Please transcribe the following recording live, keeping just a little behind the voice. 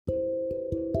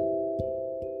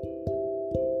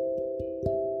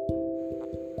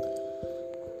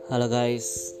Halo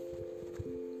guys,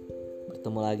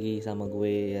 bertemu lagi sama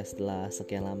gue ya setelah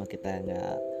sekian lama kita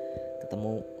nggak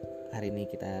ketemu. Hari ini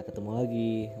kita ketemu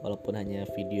lagi, walaupun hanya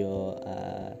video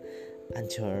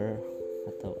Anchor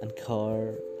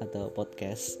atau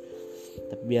podcast.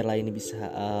 Tapi biarlah ini bisa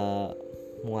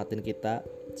menguatin kita.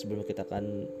 Sebelum kita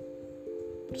akan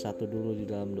bersatu dulu di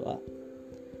dalam doa.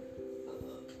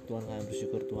 Tuhan, kami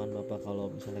bersyukur Tuhan Bapa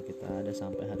kalau misalnya kita ada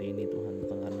sampai hari ini Tuhan,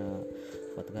 bukan karena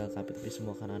kuat kami, tapi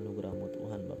semua karena anugerah-Mu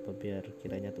Tuhan Bapa. Biar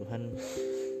kiranya Tuhan,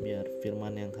 biar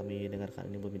firman yang kami dengarkan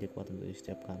ini menjadi kekuatan untuk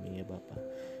setiap kami ya Bapa.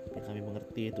 Biar kami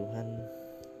mengerti Tuhan,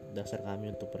 dasar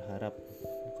kami untuk berharap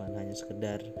bukan hanya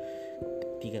sekedar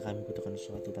ketika kami butuhkan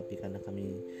sesuatu, tapi karena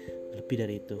kami lebih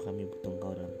dari itu, kami butuh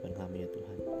Engkau dalam kehidupan kami ya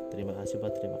Tuhan. Terima kasih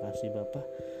Bapa.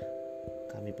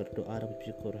 Kami berdoa dan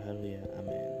bersyukur, haleluya,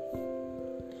 amin.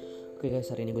 Oke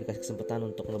guys, hari ini gue dikasih kesempatan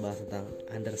untuk ngebahas tentang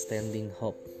understanding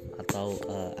hope atau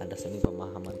understanding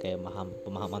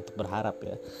pemahaman untuk berharap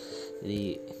ya.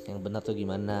 Jadi yang benar tuh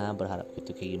gimana, berharap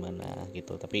itu kayak gimana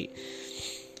gitu. Tapi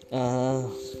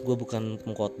gue bukan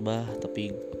pengkhotbah,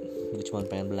 tapi gue cuma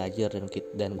pengen belajar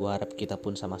dan gue harap kita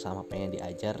pun sama-sama pengen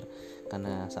diajar,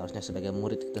 karena seharusnya sebagai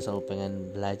murid kita selalu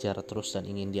pengen belajar terus dan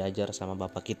ingin diajar sama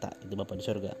Bapa kita, itu Bapa di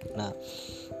surga. Nah,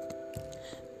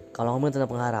 kalau ngomongin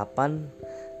tentang pengharapan,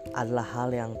 adalah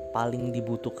hal yang paling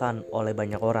dibutuhkan oleh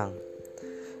banyak orang.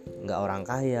 Gak orang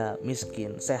kaya,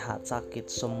 miskin, sehat,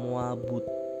 sakit, semua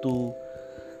butuh.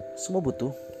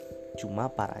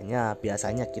 Cuma parahnya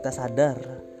biasanya kita sadar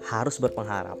harus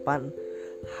berpengharapan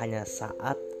hanya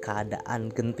saat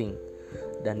keadaan genting.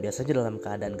 Dan biasanya dalam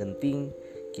keadaan genting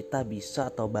kita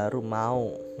bisa atau baru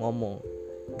mau ngomong,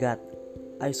 God,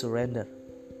 I surrender.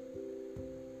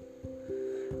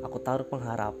 Aku taruh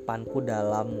pengharapanku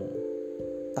dalam-Mu.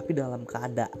 Tapi dalam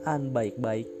keadaan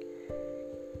baik-baik,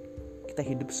 kita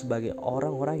hidup sebagai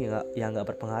orang-orang yang gak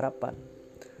berpengharapan,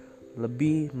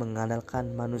 lebih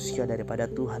mengandalkan manusia daripada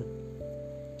Tuhan.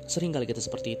 Sering kali kita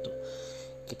seperti itu.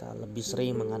 Kita lebih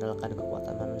sering mengandalkan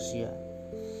kekuatan manusia.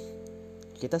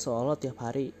 Kita seolah tiap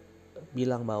hari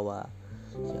bilang bahwa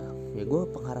ya gue,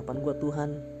 pengharapan gue Tuhan,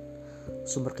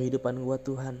 sumber kehidupan gue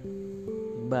Tuhan.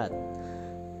 But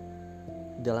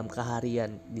dalam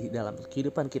dalam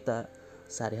kehidupan kita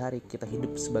sehari-hari, kita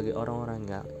hidup sebagai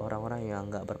orang-orang yang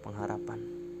nggak berpengharapan.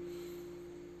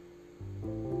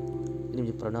 Ini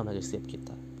menjadi problem bagi setiap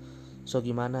kita. So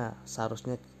gimana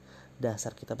seharusnya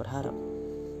dasar kita berharap?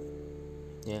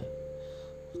 Ya,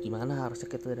 gimana harusnya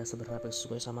kita dasar berharap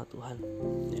sesuai sama Tuhan?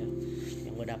 Ya,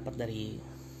 yang gue dapat dari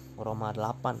Roma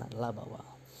 8 adalah bahwa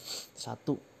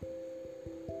satu,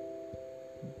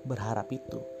 berharap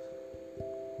itu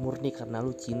murni karena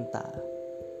lu cinta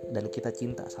dan kita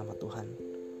cinta sama Tuhan,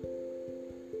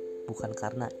 bukan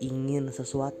karena ingin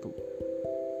sesuatu,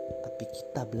 tapi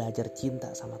kita belajar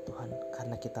cinta sama Tuhan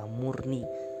karena kita murni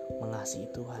mengasihi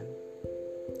Tuhan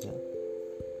ya.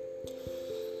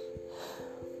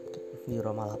 Di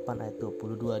Roma 8 ayat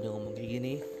 22 dia ngomong kayak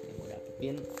gini, yang gue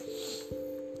dapetin.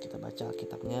 Kita baca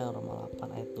kitabnya, Roma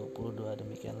 8 ayat 22.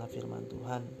 Demikianlah firman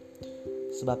Tuhan.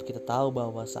 Sebab kita tahu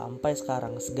bahwa sampai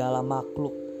sekarang segala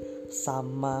makhluk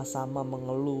sama-sama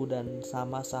mengeluh dan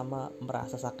sama-sama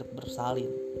merasa sakit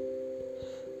bersalin.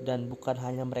 Dan bukan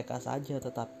hanya mereka saja,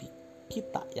 tetapi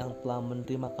kita yang telah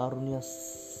menerima karunia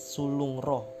sulung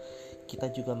roh,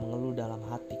 kita juga mengeluh dalam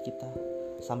hati kita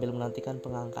sambil menantikan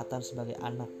pengangkatan sebagai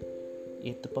anak,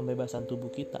 yaitu pembebasan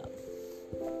tubuh kita.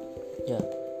 Ya,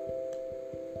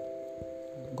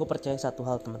 gue percaya satu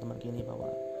hal teman-teman gini,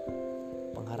 bahwa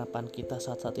pengharapan kita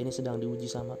saat ini sedang diuji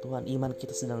sama Tuhan. Iman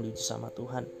kita sedang diuji sama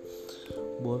Tuhan.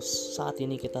 Bos, saat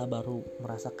ini kita baru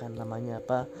merasakan namanya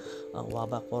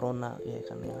wabah corona ya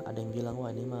kan ya. Ada yang bilang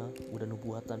wah ini mah udah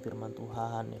nubuatan firman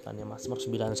Tuhan ya kan ya, Mazmur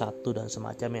 91 dan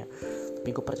semacamnya. Tapi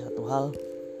gue percaya satu hal,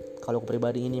 kalau gue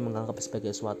pribadi ini menganggap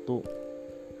sebagai suatu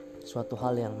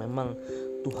hal yang memang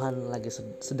Tuhan lagi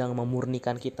sedang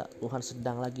memurnikan kita. Tuhan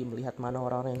sedang lagi melihat mana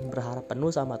orang-orang yang berharap penuh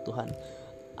sama Tuhan,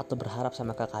 atau berharap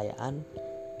sama kekayaan,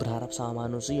 berharap sama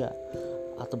manusia,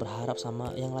 atau berharap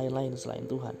sama yang lain-lain selain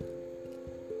Tuhan.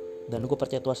 Dan gue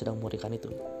percaya Tuhan sedang memurnikan itu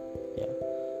ya.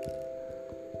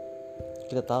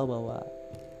 Kita tahu bahwa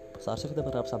seharusnya kita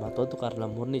berharap sama Tuhan itu karena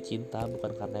murni cinta,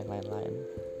 bukan karena yang lain-lain.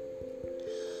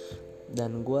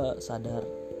 Dan gue sadar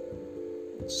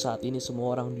saat ini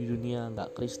semua orang di dunia,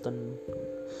 gak Kristen,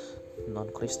 non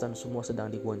Kristen, semua sedang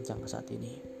digoncang saat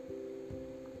ini.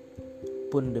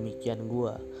 Pun demikian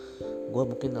gue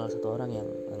mungkin salah satu orang yang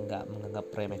nggak menganggap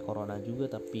remeh corona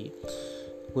juga, tapi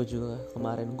gue juga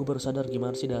kemarin gue baru sadar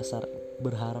gimana sih dasar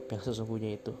berharap yang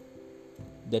sesungguhnya itu,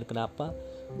 dan kenapa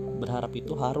berharap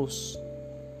itu harus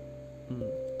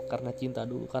karena cinta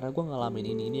dulu, karena gue ngalamin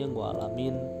ini yang gue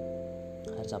alamin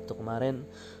hari Sabtu kemarin,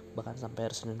 bahkan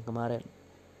sampai hari Senin kemarin.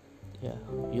 Ya,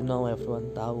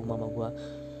 everyone tahu mama gue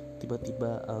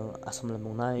tiba-tiba asam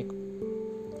lambung naik,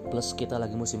 plus kita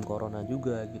lagi musim corona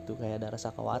juga gitu, kayak ada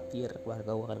rasa khawatir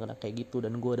keluarga gue akan kena kayak gitu.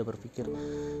 Dan gue udah berpikir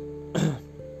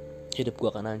hidup gue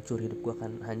akan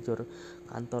hancur,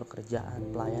 kantor,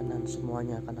 kerjaan, pelayanan,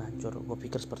 semuanya akan hancur. Gue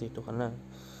pikir seperti itu karena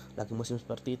lagi musim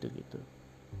seperti itu gitu.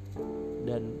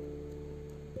 Dan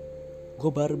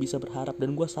gue baru bisa berharap,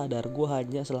 dan gue sadar gue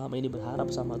hanya selama ini berharap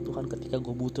sama Tuhan ketika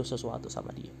gue butuh sesuatu sama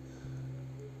dia.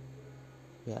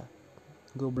 Ya,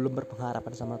 gue belum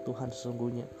berpengharapan sama Tuhan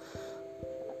sesungguhnya,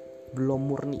 belum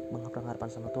murni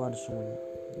berpengharapan sama Tuhan sesungguhnya.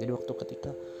 Jadi waktu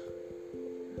ketika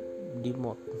di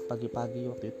pagi-pagi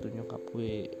waktu itu nyokap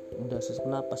gue udah sesak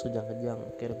napas kejang-kejang,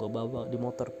 kira gue bawa di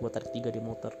motor, gue tarik 3 di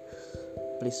motor,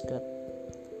 please God,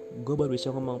 gue baru bisa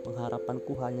ngomong,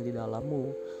 pengharapanku hanya di dalam-Mu,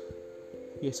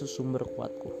 Yesus sumber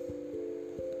kuatku.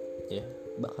 Ya,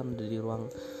 bahkan udah di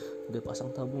ruang dia pasang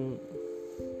tabung,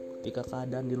 ketika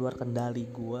keadaan di luar kendali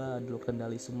gue, di luar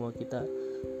kendali semua kita,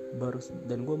 baru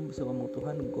dan gue bisa ngomong,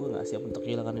 Tuhan, gue nggak siap untuk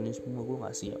kehilangan ini semua, gue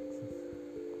nggak siap.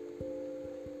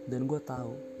 Dan gue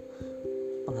tahu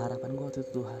pengharapan gue itu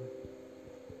Tuhan.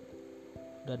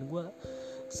 Dan gue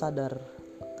sadar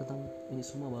tentang ini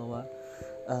semua bahwa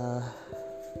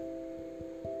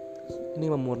ini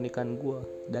memurnikan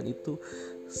gue, dan itu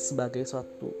sebagai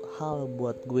suatu hal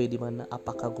buat gue, dimana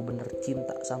apakah gue bener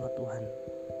cinta sama Tuhan,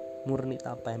 murni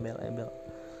tanpa embel-embel.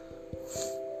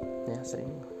 Ya,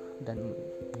 sering. Dan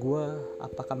gue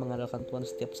apakah mengandalkan Tuhan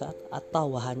setiap saat,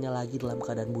 atau hanya lagi dalam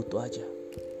keadaan butuh aja.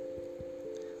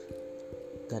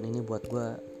 Dan ini buat gue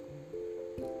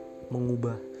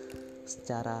mengubah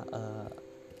secara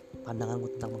pandangan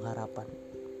gue tentang pengharapan.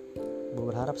 Gue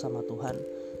berharap sama Tuhan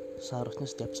seharusnya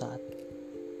setiap saat,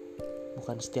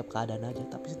 bukan setiap keadaan aja,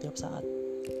 tapi setiap saat.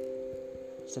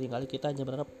 Seringkali kita hanya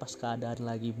berharap pas keadaan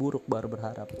lagi buruk baru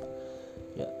berharap.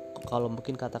 Ya, kalau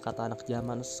mungkin kata-kata anak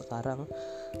zaman sekarang,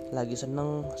 lagi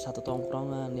seneng satu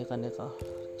tongkrongan, ya kan,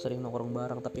 sering nongkrong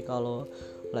bareng. Tapi kalau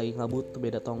lagi nggak butuh,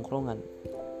 beda tongkrongan,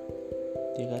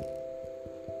 ya kan,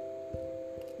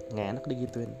 nggak enak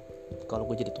digituin. Kalau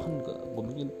gue jadi Tuhan, gue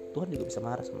mungkin Tuhan juga bisa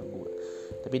marah sama gue.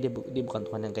 Tapi dia bukan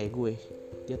Tuhan yang kayak gue.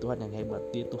 Dia Tuhan yang hebat.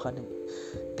 Dia Tuhan yang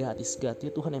God is God.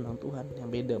 Dia Tuhan emang Tuhan yang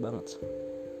beda banget.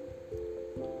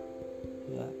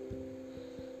 Ya,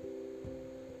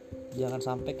 jangan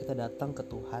sampai kita datang ke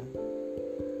Tuhan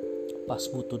pas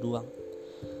butuh doang.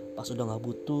 Pas udah nggak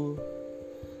butuh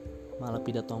malah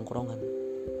pindah tongkrongan.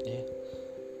 Ya,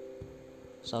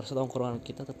 seharusnya tongkrongan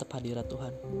kita tetap hadirat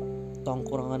Tuhan.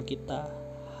 Tongkrongan kita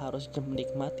harus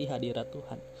menikmati hadirat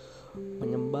Tuhan,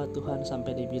 menyembah Tuhan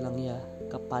sampai dibilang, ya,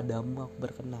 kepadamu aku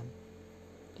berkenan.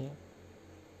 Ya,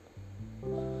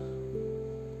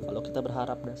 kalau kita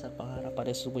berharap, dasar pengharapan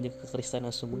yang sesungguhnya,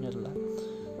 kekristenan sesungguhnya adalah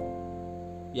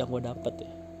yang gue dapat,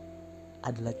 ya,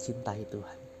 adalah cintai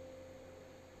Tuhan,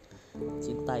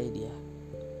 cintai Dia,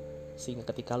 sehingga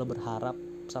ketika lo berharap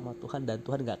sama Tuhan dan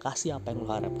Tuhan gak kasih apa yang lo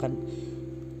harapkan,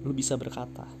 lo bisa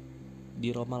berkata, di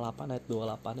Roma 8 ayat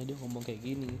 28 dia ngomong kayak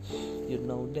gini, you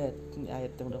know that. Ini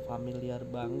ayat yang udah familiar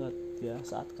banget, ya,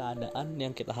 saat keadaan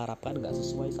yang kita harapkan gak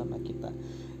sesuai sama kita,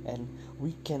 and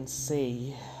we can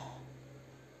say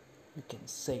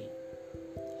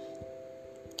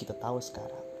kita tahu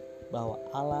sekarang bahwa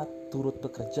Allah turut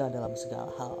bekerja dalam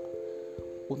segala hal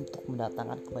untuk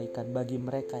mendatangkan kebaikan bagi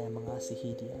mereka yang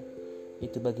mengasihi Dia,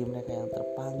 itu bagi mereka yang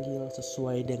terpanggil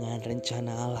sesuai dengan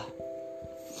rencana Allah.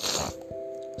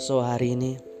 So hari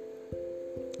ini,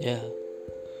 ya,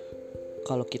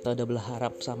 kalau kita udah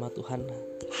berharap sama Tuhan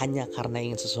hanya karena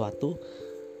ingin sesuatu,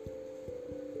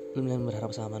 belum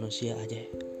berharap sama manusia aja, ya.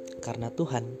 Karena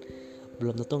Tuhan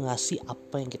belum tentu ngasih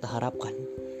apa yang kita harapkan,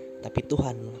 tapi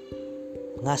Tuhan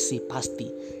ngasih pasti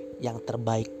yang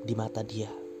terbaik di mata Dia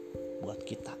buat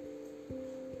kita.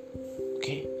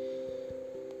 Oke,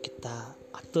 kita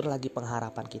atur lagi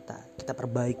pengharapan kita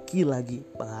perbaiki lagi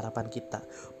pengharapan kita,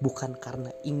 bukan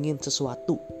karena ingin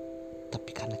sesuatu,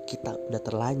 tapi karena kita udah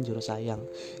terlanjur sayang,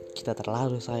 kita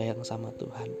terlalu sayang sama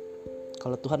Tuhan.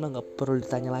 Kalau Tuhan mah gak perlu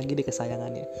ditanya lagi deh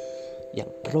kesayangannya,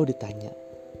 yang perlu ditanya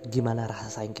gimana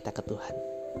rasa sayang kita ke Tuhan.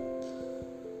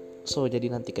 So jadi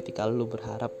nanti ketika lu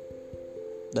berharap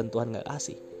dan Tuhan gak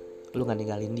kasih, lu gak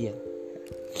ninggalin Dia,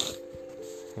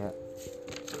 ya,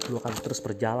 lu akan terus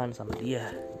berjalan sama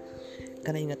Dia.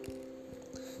 Karena ingat,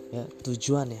 ya,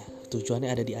 tujuannya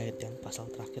ada di ayat yang pasal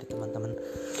terakhir, teman-teman.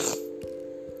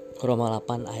 Roma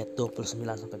 8 ayat 29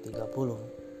 sampai 30.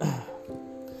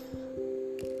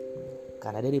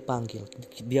 Karena dia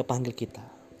panggil kita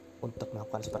untuk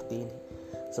melakukan seperti ini.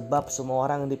 Sebab semua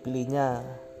orang yang dipilihnya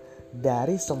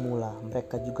dari semula,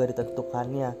 mereka juga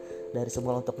ditentukannya dari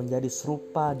semula untuk menjadi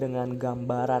serupa dengan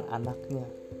gambaran anaknya.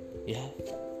 Ya,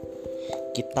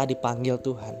 kita dipanggil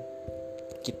Tuhan,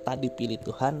 kita dipilih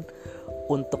Tuhan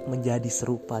untuk menjadi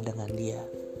serupa dengan Dia.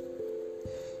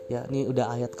 Ya, ini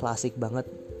udah ayat klasik banget,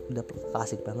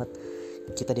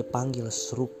 Kita dipanggil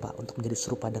serupa untuk menjadi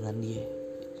serupa dengan Dia.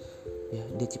 Ya,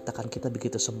 Dia ciptakan kita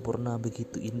begitu sempurna,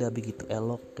 begitu indah, begitu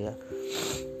elok ya.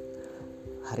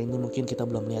 Hari ini mungkin kita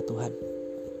belum melihat Tuhan,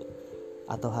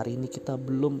 atau hari ini kita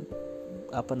belum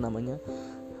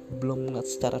belum melihat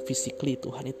secara fisikly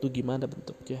Tuhan itu gimana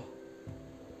bentuknya.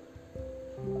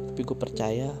 Tapi gue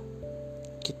percaya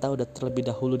kita udah terlebih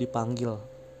dahulu dipanggil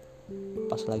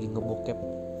pas lagi ngebokep,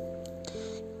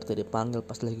 kita dipanggil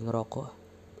pas lagi ngerokok,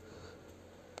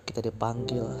 kita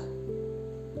dipanggil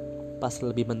pas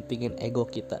lebih mentingin ego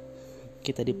kita,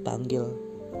 kita dipanggil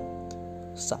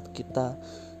saat kita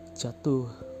jatuh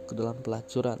ke dalam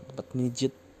pelacuran, tempat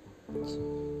mijit.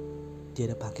 Dia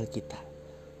udah panggil kita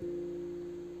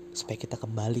supaya kita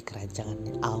kembali ke rancangan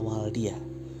awal Dia,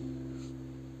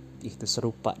 itu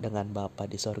serupa dengan Bapa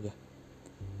di sorga,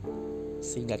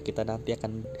 sehingga kita nanti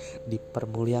akan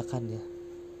dipermuliakannya.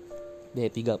 Di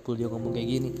 30 dia ngomong kayak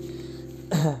gini.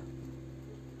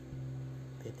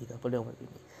 Di 30 dia ngomong kayak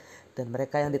gini. Dan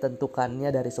mereka yang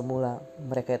ditentukannya dari semula,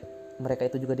 mereka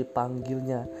itu juga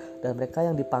dipanggilnya, dan mereka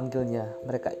yang dipanggilnya,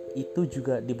 mereka itu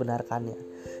juga dibenarkannya,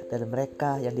 dan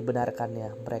mereka yang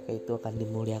dibenarkannya, mereka itu akan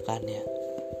dimuliakannya.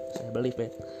 Saya believe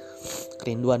it.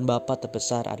 Kerinduan Bapa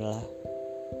terbesar adalah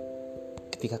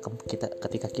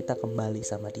ketika kita kembali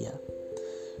sama Dia,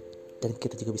 dan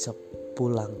kita juga bisa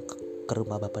pulang ke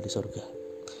rumah Bapa di surga,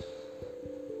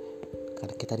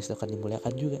 karena kita disitu akan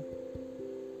dimuliakan juga.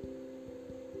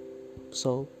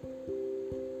 So,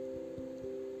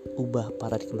 ubah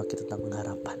paradigma kita tentang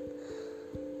pengharapan,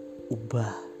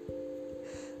 ubah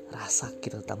rasa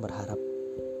kita tentang berharap.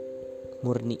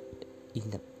 Murni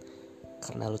ingat,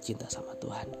 karena lu cinta sama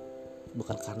Tuhan,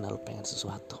 bukan karena lu pengen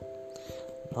sesuatu.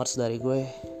 Notes dari gue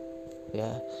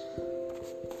ya,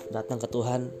 datang ke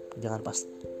Tuhan jangan pas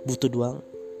butuh doang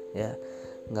ya,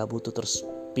 nggak butuh terus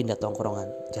pindah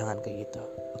tongkrongan, jangan kayak gitu.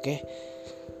 Oke?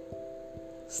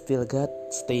 Still God,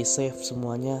 stay safe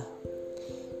semuanya.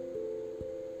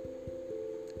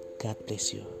 God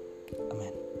bless you.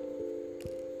 Amen.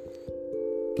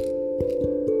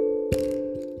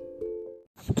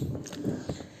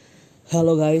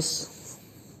 Halo guys,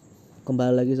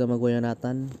 kembali lagi sama gue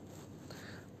Yonatan.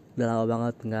 Udah lama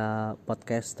banget nggak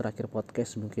podcast. Terakhir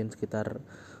podcast mungkin sekitar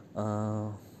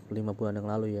 5 bulan yang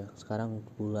lalu ya. Sekarang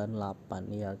bulan 8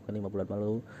 ya, bukan 5 bulan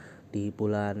lalu, di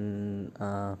bulan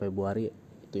Februari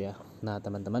itu ya. Nah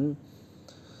teman-teman,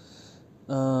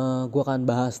 gue akan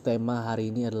bahas tema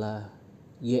hari ini adalah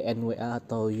YNWA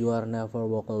atau You Are Never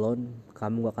Walk Alone.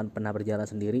 Kamu gak akan pernah berjalan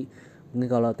sendiri.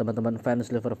 Mungkin kalau teman-teman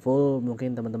fans Liverpool,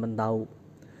 mungkin teman-teman tahu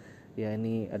ya,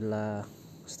 ini adalah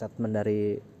statement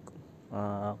dari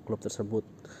klub tersebut.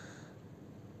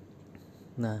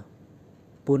 Nah,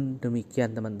 pun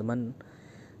demikian teman-teman,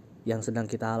 yang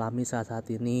sedang kita alami saat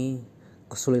ini,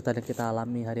 kesulitan yang kita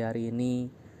alami hari-hari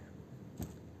ini,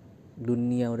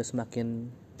 dunia udah semakin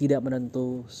tidak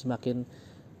menentu, semakin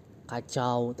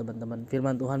kacau teman-teman.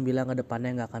 Firman Tuhan bilang ke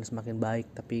depannya gak akan semakin baik,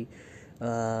 tapi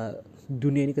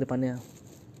dunia ini ke depannya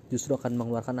justru akan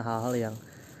mengeluarkan hal-hal yang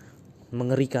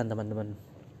mengerikan teman-teman.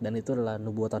 Dan itu adalah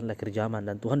nubuatan akhir zaman,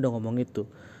 dan Tuhan udah ngomong itu.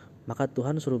 Maka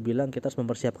Tuhan suruh bilang kita harus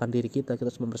mempersiapkan diri kita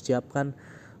harus mempersiapkan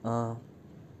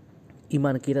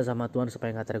iman kita sama Tuhan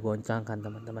supaya gak tergoncangkan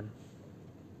teman-teman.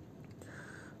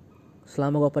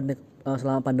 Selama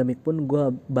pandemik pun gue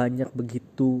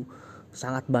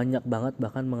sangat banyak banget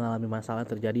bahkan mengalami masalah yang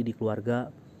terjadi di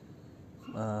keluarga,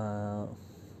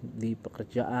 di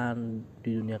pekerjaan,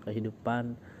 di dunia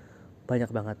kehidupan.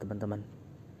 Banyak banget teman-teman.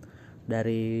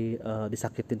 Dari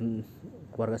disakitin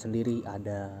keluarga sendiri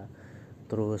ada,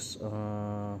 terus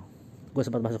gue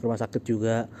sempat masuk rumah sakit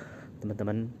juga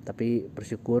teman-teman, tapi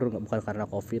bersyukur bukan karena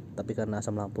COVID tapi karena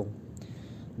asam lambung.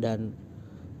 Dan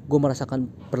gue merasakan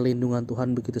perlindungan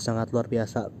Tuhan begitu sangat luar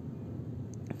biasa,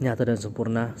 nyata dan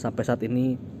sempurna. Sampai saat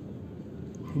ini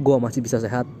gue masih bisa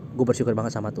sehat, gue bersyukur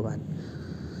banget sama Tuhan.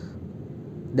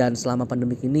 Dan selama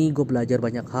pandemi ini gue belajar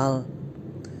banyak hal.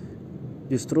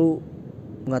 Justru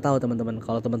nggak tahu teman-teman,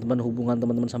 kalau teman-teman hubungan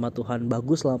teman-teman sama Tuhan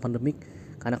bagus selama pandemik,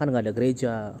 karena kan nggak ada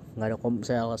gereja, nggak ada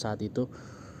komsel saat itu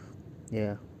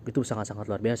ya, itu sangat-sangat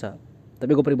luar biasa.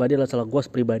 Tapi gue pribadi adalah gue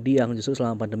pribadi yang justru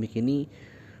selama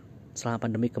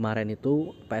pandemi kemarin itu,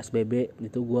 PSBB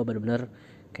itu, gue benar-benar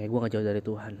kayak gue gak jauh dari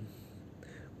Tuhan.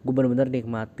 Gue benar-benar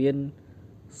nikmatin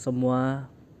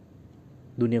semua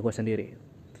dunia gue sendiri.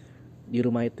 di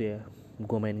rumah itu ya,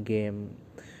 gue main game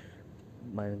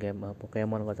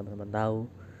Pokemon kalau teman-teman tahu,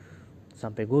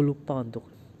 sampai gue lupa untuk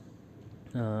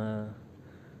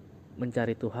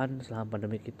mencari Tuhan selama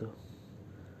pandemik itu.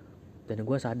 Dan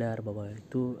gue sadar bahwa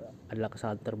itu adalah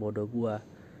kesalahan terbodoh gue.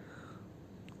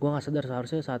 Gue nggak sadar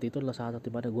seharusnya saat itu adalah saat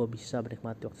dimana gue bisa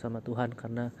menikmati waktu sama Tuhan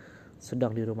karena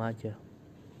sedang di rumah aja.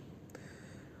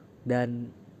 Dan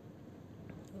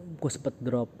gue sempet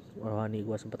drop rohani,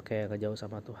 gue sempet kayak ngejauh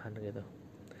sama Tuhan gitu.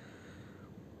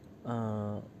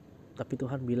 Tapi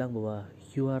Tuhan bilang bahwa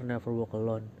you are never walk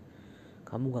alone,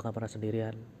 kamu gak akan pernah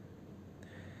sendirian.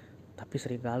 Tapi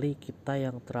seringkali kita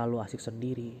yang terlalu asik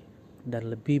sendiri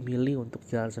dan lebih milih untuk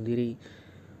jalan sendiri.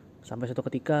 Sampai suatu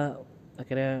ketika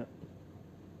akhirnya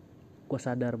gue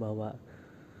sadar bahwa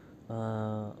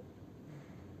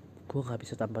gue gak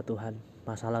bisa tanpa Tuhan.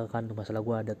 Masalah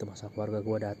gue ada tuh, masalah keluarga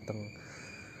gue dateng,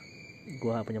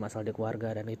 gue punya masalah di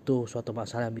keluarga, dan itu suatu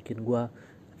masalah yang bikin gue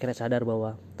akhirnya sadar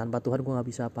bahwa tanpa Tuhan gue gak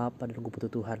bisa apa-apa dan gue butuh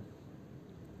Tuhan.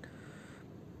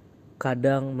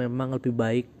 Kadang memang lebih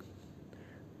baik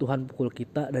Tuhan pukul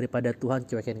kita daripada Tuhan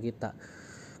cuekin kita.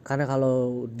 Karena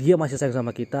kalau dia masih sayang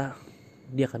sama kita,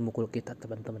 dia akan mukul kita,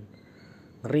 teman-teman.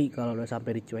 Ngeri kalau udah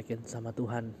sampai dicuekin sama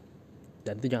Tuhan.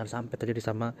 Dan itu jangan sampai terjadi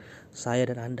sama saya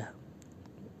dan Anda.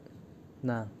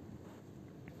 Nah,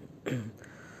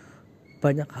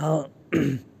 banyak hal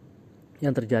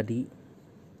yang terjadi.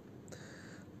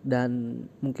 Dan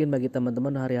mungkin bagi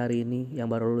teman-teman hari-hari ini yang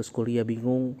baru lulus kuliah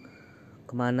bingung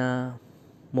kemana,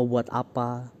 mau buat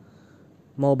apa,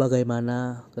 mau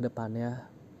bagaimana ke depannya.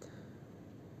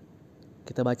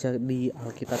 Kita baca di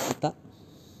Alkitab kita,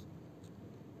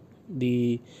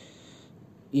 di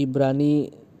Ibrani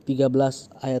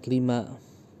 13 ayat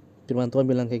 5. Firman Tuhan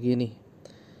bilang kayak gini.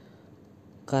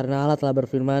 Karena Allah telah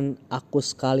berfirman, aku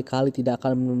sekali-kali tidak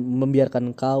akan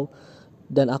membiarkan engkau,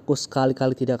 dan aku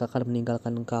sekali-kali tidak akan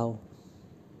meninggalkan engkau.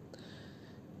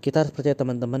 Kita harus percaya,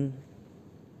 teman-teman,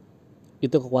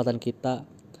 itu kekuatan kita,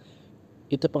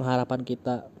 itu pengharapan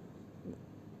kita.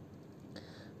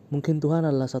 Mungkin Tuhan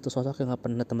adalah satu sosok yang gak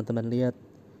pernah teman-teman lihat.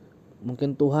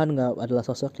 Mungkin Tuhan adalah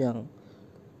sosok yang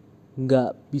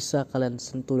gak bisa kalian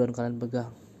sentuh dan kalian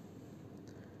pegang.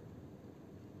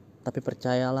 Tapi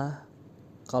percayalah,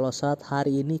 kalau saat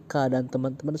hari ini keadaan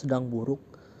teman-teman sedang buruk,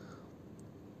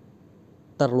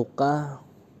 terluka,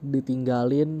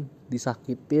 ditinggalin,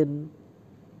 disakitin,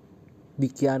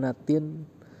 dikhianatin,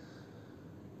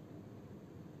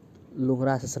 lu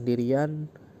ngerasa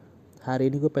sendirian, hari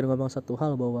ini gue pengen ngomong satu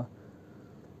hal bahwa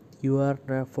you are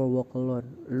never walk alone.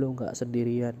 Lu gak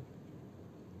sendirian.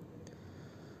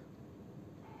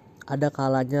 Ada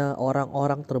kalanya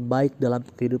orang-orang terbaik dalam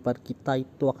kehidupan kita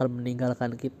itu akan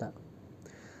meninggalkan kita.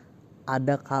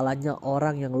 Ada kalanya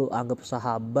orang yang lu anggap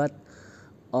sahabat,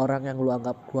 orang yang lu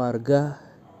anggap keluarga,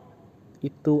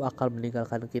 itu akan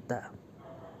meninggalkan kita.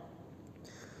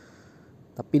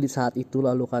 Tapi di saat itu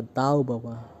lalu kan tahu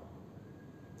bahwa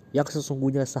yang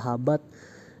sesungguhnya sahabat,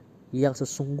 yang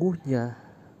sesungguhnya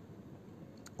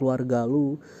keluarga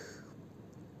lu,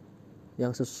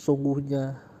 yang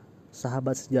sesungguhnya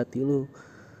sahabat sejati lu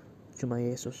cuma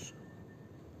Yesus.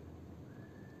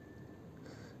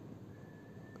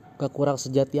 Gak kurang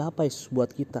sejati apa Yesus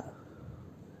buat kita.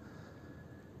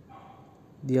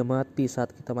 Dia mati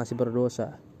saat kita masih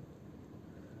berdosa.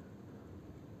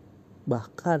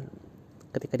 Bahkan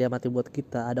ketika dia mati buat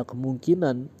kita, ada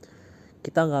kemungkinan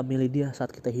kita gak milih dia saat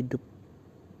kita hidup.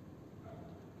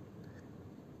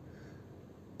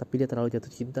 Tapi dia terlalu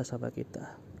jatuh cinta sama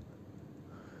kita.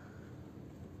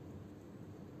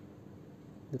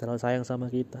 Dia terlalu sayang sama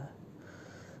kita,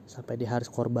 sampai dia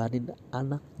harus korbanin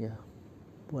anaknya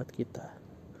buat kita.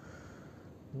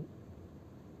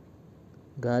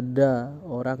 Gak ada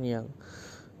orang yang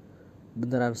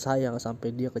beneran sayang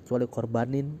sampai dia kecuali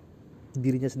korbanin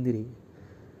dirinya sendiri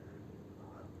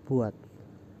buat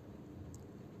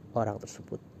orang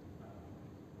tersebut.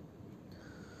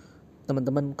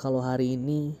 Teman-teman, kalau hari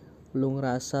ini lu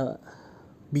ngerasa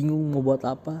bingung mau buat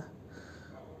apa,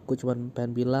 gue cuma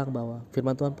pengen bilang bahwa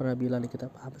firman Tuhan pernah bilang di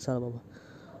kitab Amsal bahwa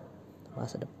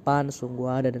masa depan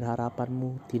sungguh ada dan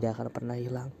harapanmu tidak akan pernah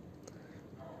hilang.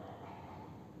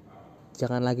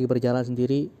 Jangan lagi berjalan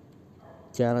sendiri,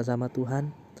 jalan sama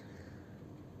Tuhan,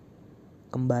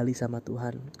 kembali sama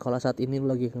Tuhan. Kalau saat ini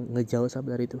lu lagi ngejauh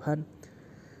dari Tuhan,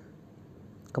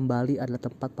 kembali adalah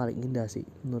tempat paling indah sih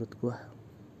menurut gue.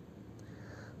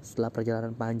 Setelah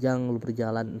perjalanan panjang lu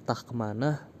berjalan entah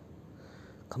kemana,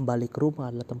 kembali ke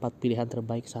rumah adalah tempat pilihan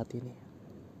terbaik saat ini.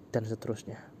 Dan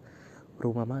seterusnya.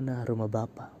 Rumah mana? Rumah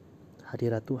Bapa,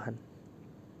 hadirat Tuhan.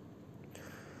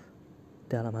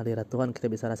 Dalam hadirat Tuhan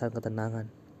kita bisa rasakan ketenangan.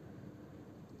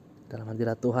 Dalam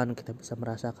hadirat Tuhan kita bisa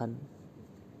merasakan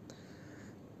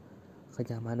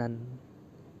kenyamanan,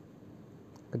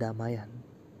 kedamaian.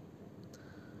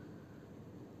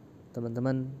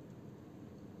 Teman-teman,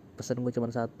 pesan gue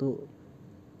cuma satu,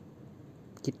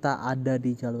 kita ada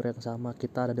di jalur yang sama,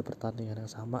 kita ada di pertandingan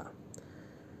yang sama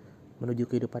menuju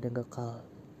kehidupan yang kekal.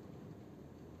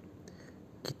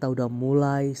 Kita udah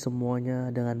mulai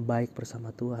semuanya dengan baik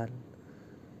bersama Tuhan.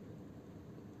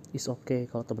 It's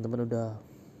okay kalau teman-teman udah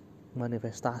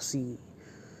manifestasi,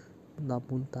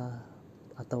 muntah-muntah,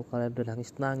 atau kalian udah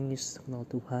nangis-nangis kenal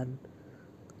Tuhan.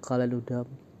 Kalian udah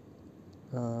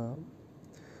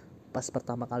pas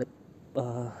pertama kali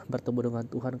bertemu dengan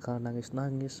Tuhan, kalian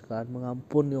nangis-nangis, kalian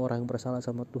mengampuni orang yang bersalah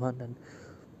sama Tuhan, dan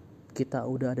kita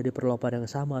udah ada di perlombaan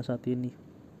yang sama saat ini.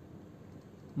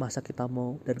 Masa kita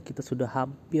mau, dan kita sudah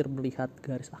hampir melihat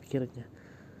garis akhirnya.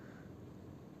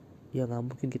 Ya gak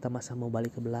mungkin kita masa mau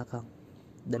balik ke belakang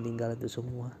dan tinggal itu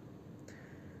semua.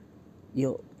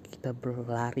 Yuk kita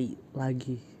berlari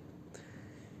lagi.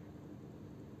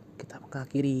 Kita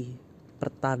mengakhiri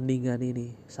pertandingan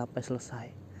ini sampai selesai.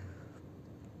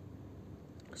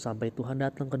 Sampai Tuhan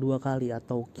datang kedua kali,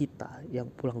 atau kita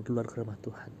yang pulang duluan ke rumah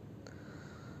Tuhan.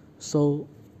 So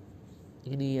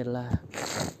ini adalah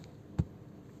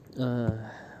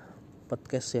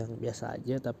podcast yang biasa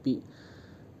aja, tapi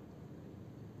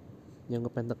yang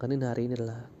gue pengen tekenin hari ini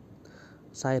adalah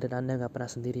saya dan Anda gak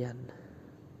pernah sendirian,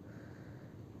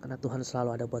 karena Tuhan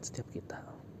selalu ada buat setiap kita.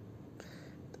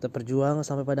 Tetap berjuang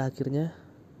sampai pada akhirnya,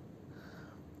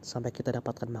 sampai kita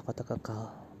dapatkan mahkota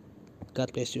kekal. God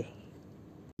bless you.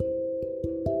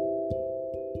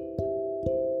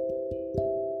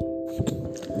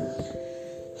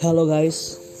 Halo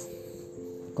guys,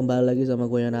 kembali lagi sama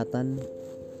gue Yonatan.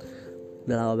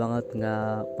 Udah lama banget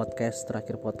gak podcast.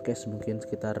 Terakhir podcast mungkin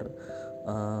sekitar 5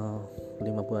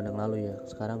 bulan yang lalu ya.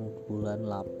 Sekarang bulan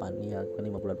 8 ya, bukan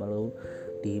 5 bulan lalu,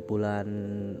 di bulan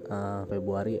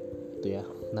Februari itu ya.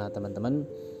 Nah teman-teman,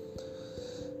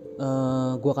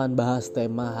 gue akan bahas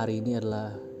tema hari ini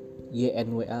adalah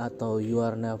YNWA atau You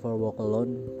Are Never Walk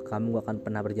Alone. Kamu gak akan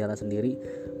pernah berjalan sendiri.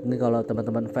 Mungkin kalau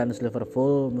teman-teman fans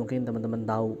Liverpool, mungkin teman-teman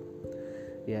tahu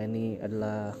ya, ini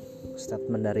adalah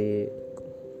statement dari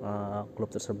klub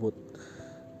tersebut.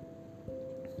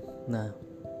 Nah,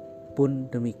 pun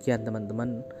demikian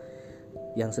teman-teman,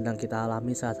 yang sedang kita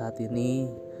alami saat ini,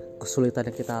 kesulitan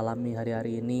yang kita alami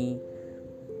hari-hari ini,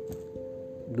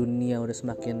 dunia udah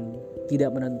semakin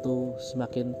tidak menentu,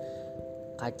 semakin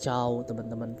kacau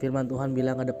teman-teman. Firman Tuhan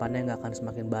bilang ke depannya gak akan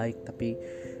semakin baik, tapi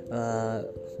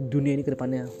dunia ini ke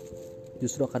depannya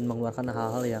justru akan mengeluarkan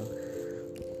hal-hal yang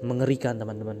mengerikan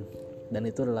teman-teman. Dan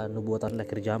itu adalah nubuatan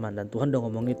akhir zaman, dan Tuhan udah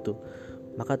ngomong itu.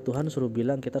 Maka Tuhan suruh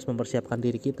bilang kita harus mempersiapkan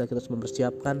diri kita harus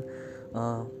mempersiapkan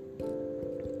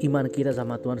iman kita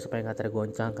sama Tuhan supaya gak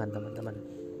tergoncangkan teman-teman.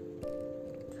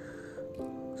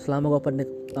 Selama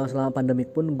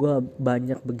pandemik pun gue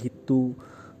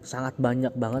sangat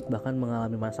banyak banget bahkan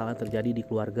mengalami masalah yang terjadi di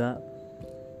keluarga,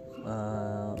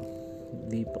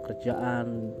 di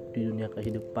pekerjaan, di dunia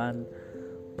kehidupan.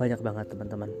 Banyak banget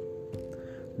teman-teman.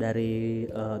 Dari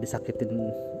disakitin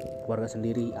keluarga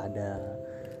sendiri ada,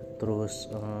 terus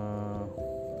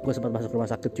gue sempat masuk rumah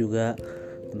sakit juga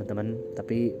teman-teman,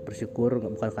 tapi bersyukur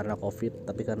bukan karena COVID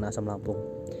tapi karena asam lambung.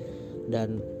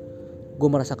 Dan gue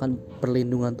merasakan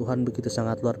perlindungan Tuhan begitu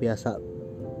sangat luar biasa,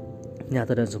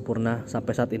 nyata dan sempurna.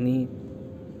 Sampai saat ini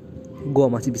gue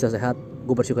masih bisa sehat,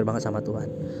 gue bersyukur banget sama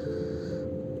Tuhan.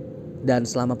 Dan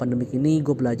selama pandemi ini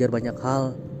gue belajar banyak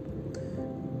hal.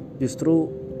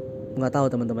 Justru nggak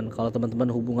tahu teman-teman, kalau teman-teman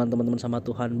hubungan teman-teman sama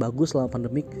Tuhan bagus selama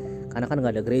pandemik, karena kan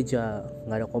nggak ada gereja,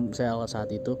 nggak ada komsel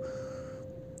saat itu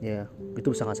ya,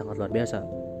 itu sangat-sangat luar biasa.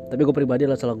 Tapi gue pribadi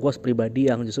adalah salah gue pribadi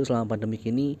yang justru selama pandemik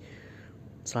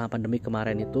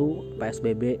kemarin itu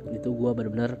PSBB itu gue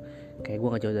benar-benar kayak gue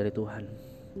nggak jauh dari Tuhan.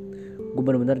 Gue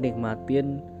benar-benar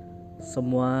nikmatin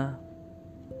semua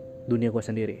dunia gue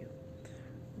sendiri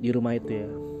di rumah itu ya.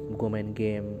 Gue main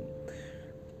game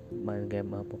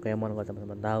Pokemon kalau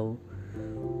teman-teman tahu,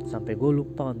 sampai gue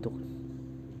lupa untuk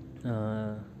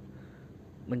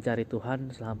mencari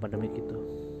Tuhan selama pandemik itu.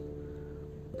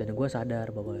 Dan gue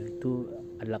sadar bahwa itu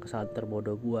adalah kesalahan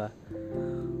terbodoh gue.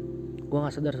 Gue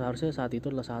nggak sadar seharusnya saat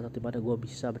itu adalah saat dimana gue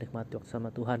bisa menikmati waktu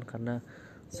sama Tuhan karena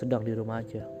sedang di rumah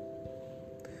aja.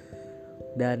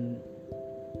 Dan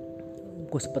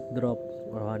gue sempet drop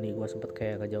rohani, gue sempet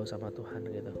kayak gak jauh sama Tuhan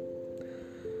gitu.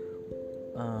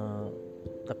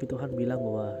 Tapi Tuhan bilang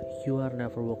bahwa you are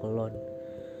never walk alone,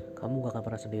 kamu gak akan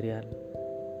pernah sendirian.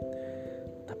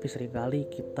 Tapi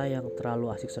seringkali kita yang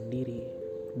terlalu asik sendiri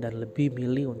dan lebih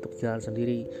milih untuk jalan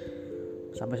sendiri.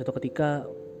 Sampai suatu ketika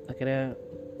akhirnya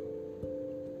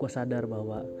gue sadar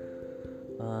bahwa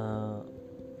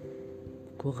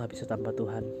gue nggak bisa tanpa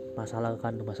Tuhan. Masalah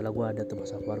gue ada tuh,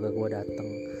 masalah keluarga gue dateng,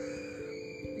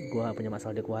 gue punya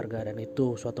masalah di keluarga, dan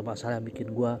itu suatu masalah yang bikin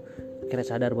gue akhirnya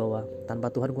sadar bahwa tanpa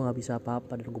Tuhan gue nggak bisa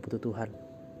apa-apa dan gue butuh Tuhan.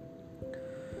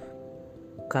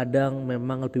 Kadang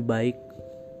memang lebih baik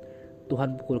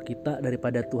Tuhan pukul kita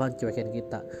daripada Tuhan cuekin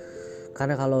kita,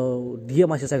 karena kalau dia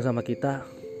masih sayang sama kita,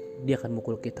 dia akan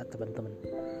mukul kita, teman-teman.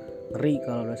 Ngeri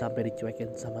kalau udah sampai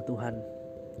dicuekin sama Tuhan,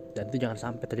 dan itu jangan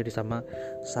sampai terjadi sama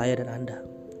saya dan Anda.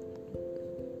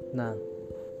 Nah,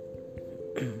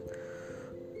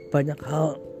 banyak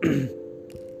hal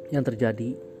yang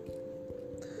terjadi,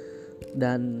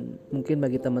 dan mungkin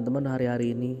bagi teman-teman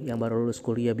hari-hari ini yang baru lulus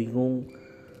kuliah bingung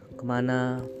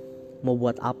kemana, mau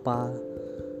buat apa,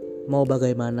 mau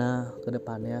bagaimana ke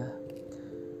depannya.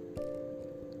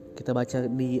 Kita baca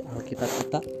di Alkitab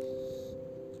kita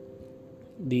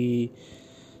di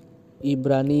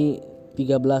Ibrani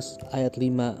 13 ayat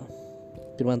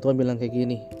 5. Firman Tuhan bilang kayak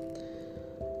gini.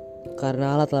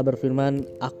 Karena Allah telah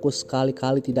berfirman, aku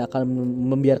sekali-kali tidak akan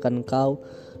membiarkan engkau,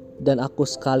 dan aku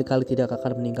sekali-kali tidak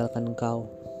akan meninggalkan engkau.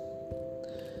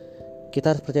 Kita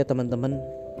harus percaya, teman-teman,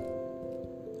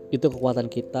 itu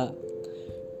kekuatan kita,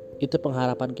 itu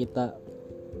pengharapan kita.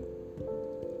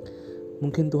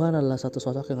 Mungkin Tuhan adalah satu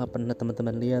sosok yang gak pernah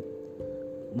teman-teman lihat.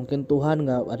 Mungkin Tuhan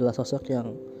adalah sosok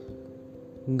yang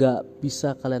gak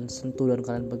bisa kalian sentuh dan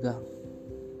kalian pegang.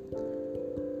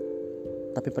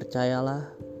 Tapi percayalah,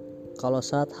 kalau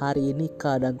saat hari ini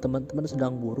keadaan teman-teman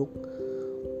sedang buruk,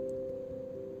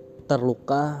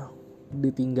 terluka,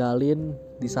 ditinggalin,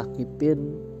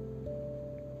 disakitin,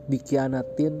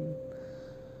 dikhianatin,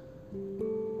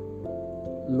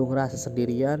 lu ngerasa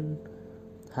sendirian,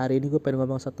 hari ini gue pengen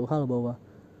ngomong satu hal, bahwa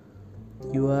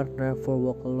you are never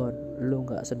walk alone. Lu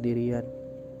gak sendirian.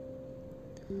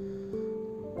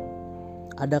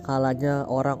 Ada kalanya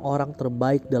orang-orang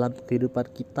terbaik dalam kehidupan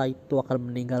kita itu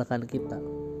akan meninggalkan kita.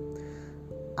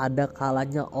 Ada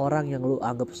kalanya orang yang lu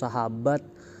anggap sahabat,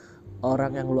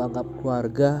 orang yang lu anggap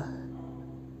keluarga,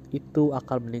 itu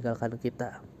akan meninggalkan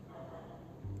kita.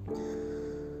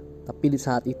 Tapi di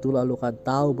saat itu lalu kan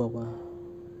tahu bahwa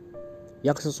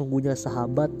yang sesungguhnya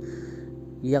sahabat,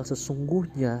 yang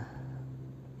sesungguhnya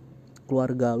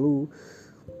keluarga lu,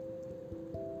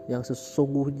 yang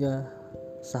sesungguhnya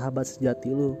sahabat sejati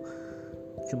lu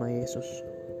cuma Yesus.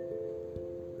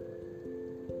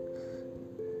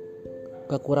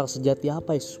 Kekurang sejati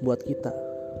apa Yesus buat kita?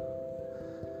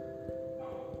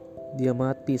 Dia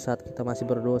mati saat kita masih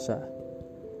berdosa.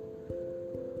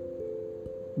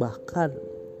 Bahkan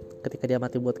ketika dia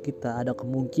mati buat kita, ada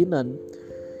kemungkinan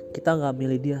kita gak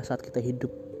milih dia saat kita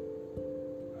hidup.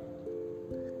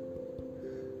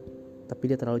 Tapi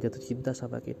dia terlalu jatuh cinta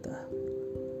sama kita.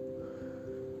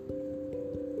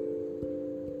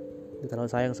 Dia terlalu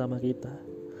sayang sama kita,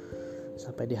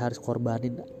 sampai dia harus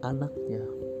korbanin anaknya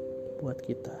buat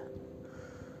kita.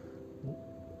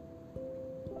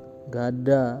 Gak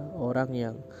ada orang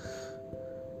yang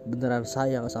beneran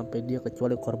sayang sampai dia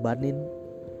kecuali korbanin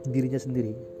dirinya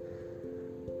sendiri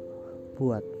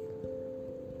buat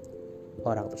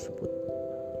orang tersebut.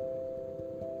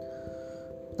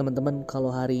 Teman-teman, kalau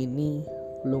hari ini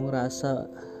lu ngerasa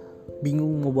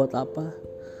bingung mau buat apa,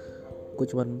 gue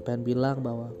cuma pengen bilang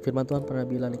bahwa firman Tuhan pernah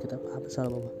bilang di kitab Amsal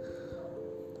bahwa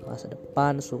masa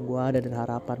depan sungguh ada dan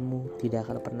harapanmu tidak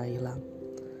akan pernah hilang.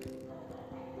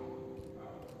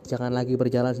 Jangan lagi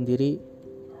berjalan sendiri,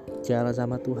 jalan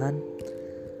sama Tuhan,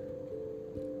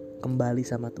 kembali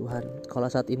sama Tuhan. Kalau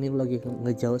saat ini lu lagi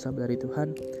ngejauh dari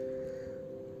Tuhan,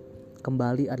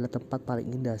 kembali adalah tempat paling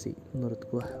indah sih menurut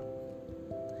gue.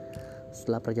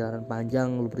 Setelah perjalanan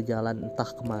panjang lu berjalan entah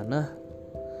kemana,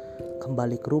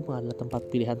 kembali ke rumah adalah tempat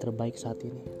pilihan terbaik saat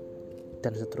ini.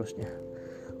 Dan seterusnya.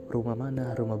 Rumah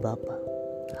mana? Rumah Bapa,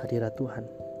 hadirat Tuhan.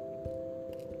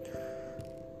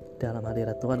 Dalam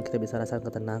hadirat Tuhan kita bisa rasakan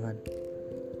ketenangan.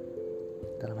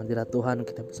 Dalam hadirat Tuhan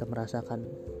kita bisa merasakan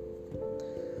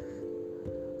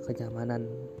kenyamanan,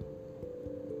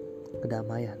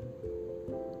 kedamaian.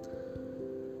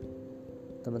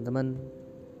 Teman-teman,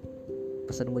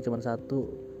 pesan gue cuma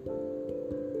satu.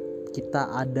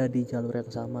 Kita ada di jalur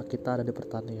yang sama, kita ada di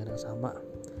pertandingan yang sama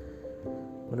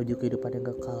menuju kehidupan yang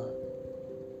kekal.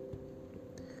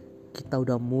 Kita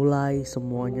udah mulai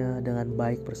semuanya dengan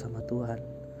baik bersama Tuhan.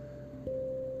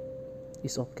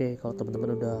 It's okay kalau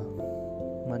teman-teman udah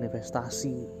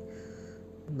manifestasi,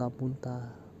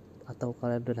 muntah-muntah, atau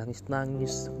kalian udah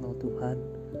nangis-nangis kenal Tuhan.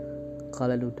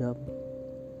 Kalian udah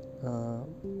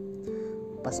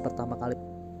pas pertama kali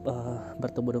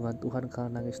bertemu dengan Tuhan,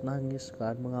 kalian nangis-nangis,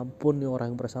 kalian mengampuni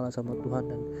orang yang bersalah sama Tuhan,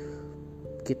 dan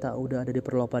kita udah ada di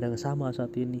perlombaan yang sama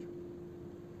saat ini.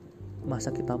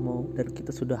 Masa kita mau, dan kita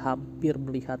sudah hampir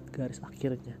melihat garis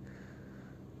akhirnya.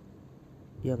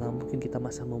 Ya gak mungkin kita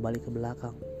masa mau balik ke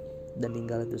belakang dan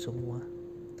tinggal itu semua.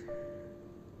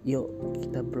 Yuk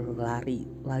kita berlari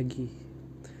lagi.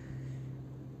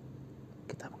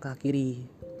 Kita mengakhiri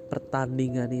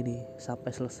pertandingan ini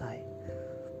sampai selesai.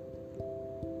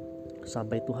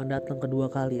 Sampai Tuhan datang kedua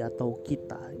kali, atau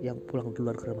kita yang pulang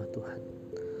duluan ke rumah Tuhan.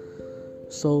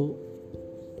 So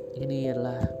ini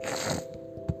adalah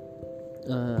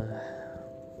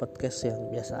podcast yang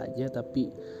biasa aja,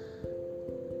 tapi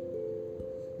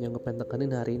yang gue pengen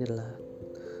tekanin hari ini adalah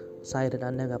saya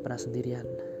dan Anda gak pernah sendirian,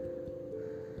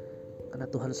 karena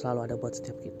Tuhan selalu ada buat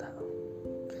setiap kita.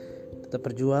 Tetap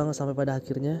berjuang sampai pada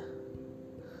akhirnya,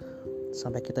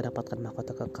 sampai kita dapatkan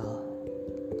mahkota kekal.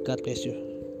 God bless you.